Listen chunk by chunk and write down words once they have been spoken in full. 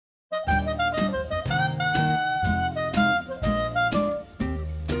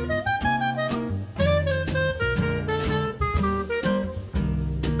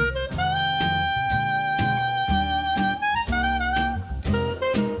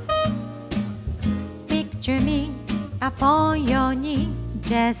Picture me upon your knee,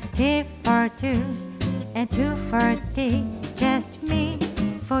 just tip for two and two for tea, just me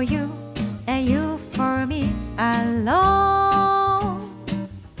for you and you for me alone.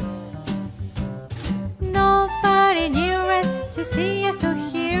 Nobody near us to see us or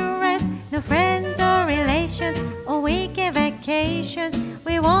hear us, no friends or relations or weekend vacations.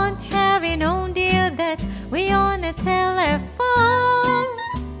 We won't have it known, dear, that we on the telephone.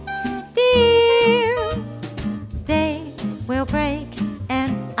 Dear, day will break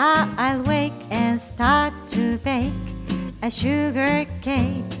and I'll wake and start to bake a sugar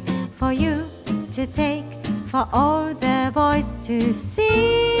cake for you to take, for all the boys to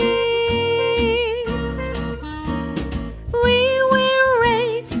see. We will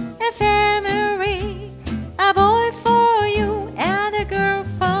raise a family, a boy for you and a girl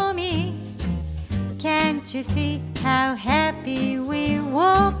for me. Can't you see how happy we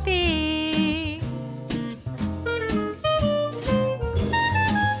will be?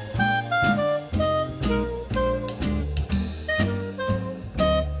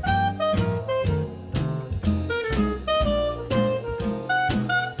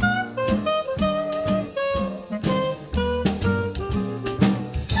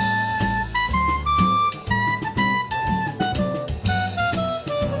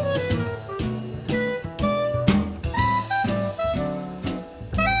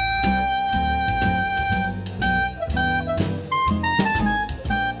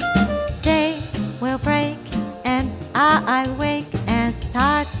 I'll wake and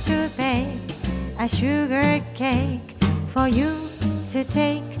start to bake a sugar cake for you to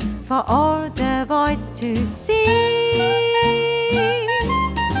take, for all the boys to see.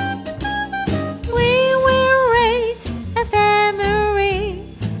 We will raise a family,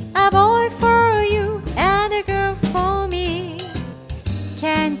 a boy for you and a girl for me.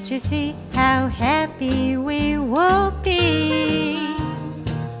 Can't you see how happy we will be?